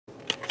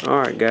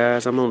Alright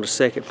guys, I'm on the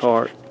second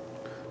part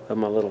of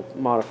my little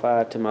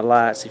modified to my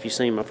lights. If you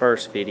seen my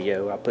first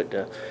video, I put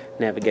the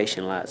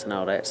navigation lights and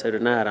all that. So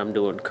tonight I'm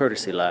doing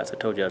courtesy lights. I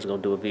told you I was going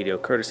to do a video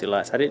courtesy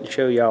lights. I didn't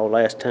show y'all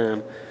last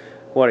time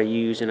what I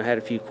used, and I had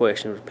a few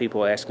questions with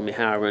people asking me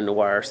how I run the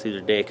wires through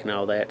the deck and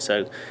all that.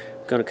 So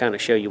I'm going to kind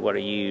of show you what I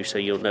use so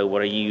you'll know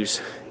what I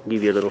use.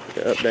 Give you a little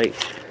update.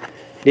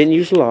 Didn't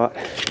use a lot.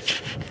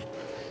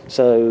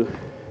 So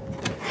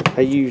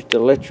I used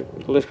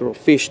electrical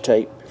fish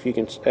tape. If you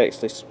can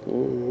actually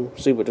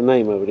see what the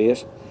name of it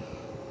is.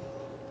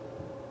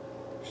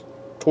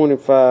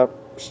 25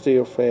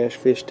 steel fast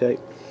fish tape.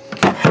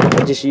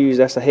 I just use,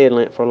 that's a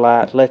headlamp for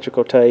light,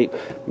 electrical tape,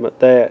 but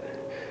that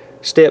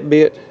step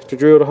bit to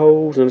drill the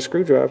holes, and a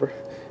screwdriver.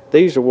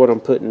 These are what I'm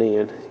putting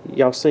in.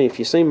 Y'all see, if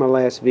you seen my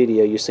last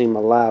video, you seen my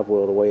live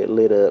well, the way it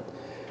lit up.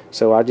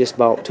 So I just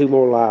bought 2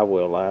 more live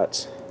well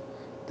lights.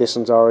 This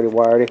one's already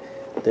wired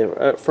in. The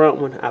up front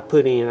one I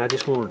put in, I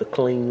just wanted a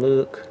clean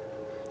look.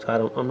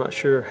 So I'm not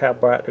sure how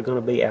bright they're going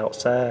to be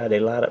outside.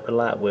 They light up the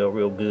light well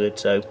real good.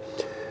 So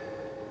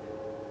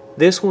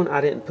this one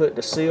I didn't put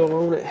the seal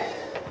on it.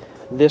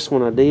 This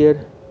one I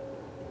did.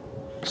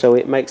 So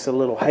it makes a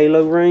little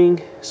halo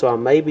ring. So I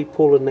may be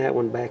pulling that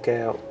one back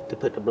out to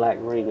put the black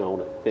ring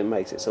on it. If it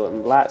makes it so it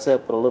lights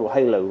up with a little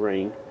halo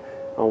ring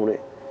on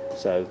it.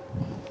 So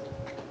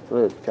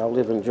look, if y'all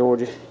live in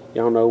Georgia,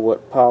 y'all know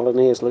what pollen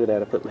is. Look at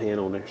that, I put my hand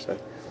on there. So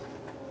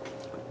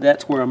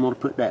that's where I'm going to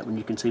put that one.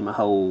 You can see my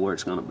hole where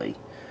it's going to be.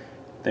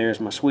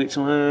 There's my switch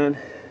line,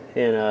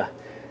 and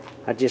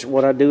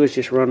what I do is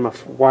just run my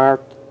wire,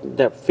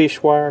 that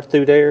fish wire,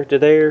 through there to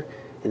there,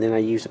 and then I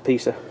use a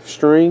piece of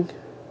string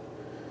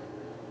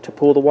to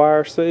pull the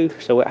wires through,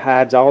 so it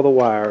hides all the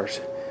wires,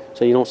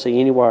 so you don't see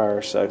any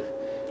wires. So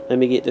let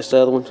me get this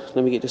other one.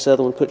 Let me get this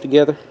other one put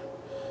together,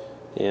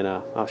 and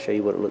I'll show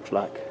you what it looks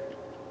like.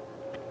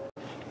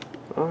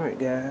 All right,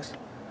 guys.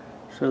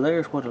 So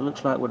there's what it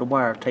looks like with the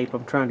wire tape.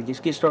 I'm trying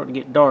to starting to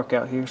get dark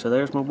out here. So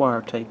there's my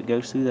wire tape. It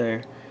goes through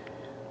there.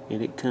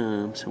 And it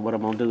comes, and what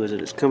I'm going to do is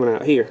it's coming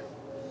out here.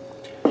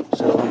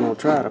 So I'm going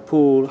to try to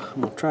pull,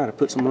 I'm going to try to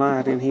put some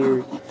light in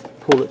here,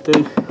 pull it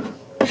through.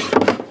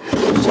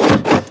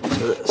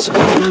 So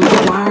there's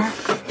the wire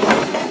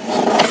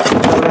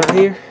coming out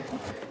here,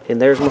 and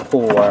there's my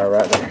pull wire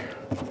right there.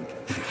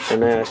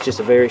 And now it's just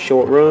a very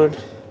short run,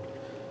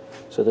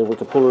 so then we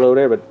can pull it over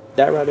there, but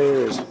that right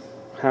there is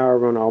how I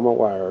run all my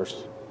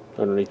wires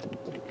underneath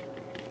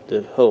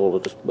the hull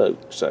of this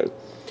boat. So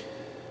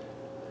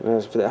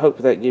I hope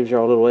that gives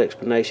y'all a little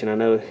explanation. I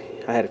know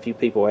I had a few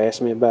people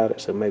ask me about it,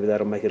 so maybe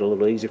that'll make it a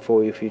little easier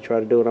for you if you try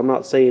to do it. I'm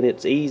not saying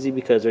it's easy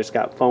because it's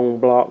got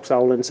foam blocks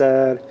all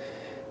inside,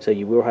 so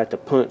you will have to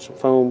punch some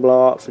foam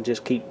blocks and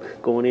just keep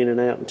going in and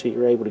out until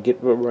you're able to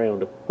get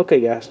around them. Okay,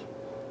 guys.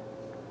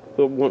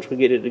 Well, once we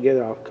get it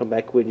together, I'll come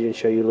back with you and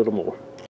show you a little more.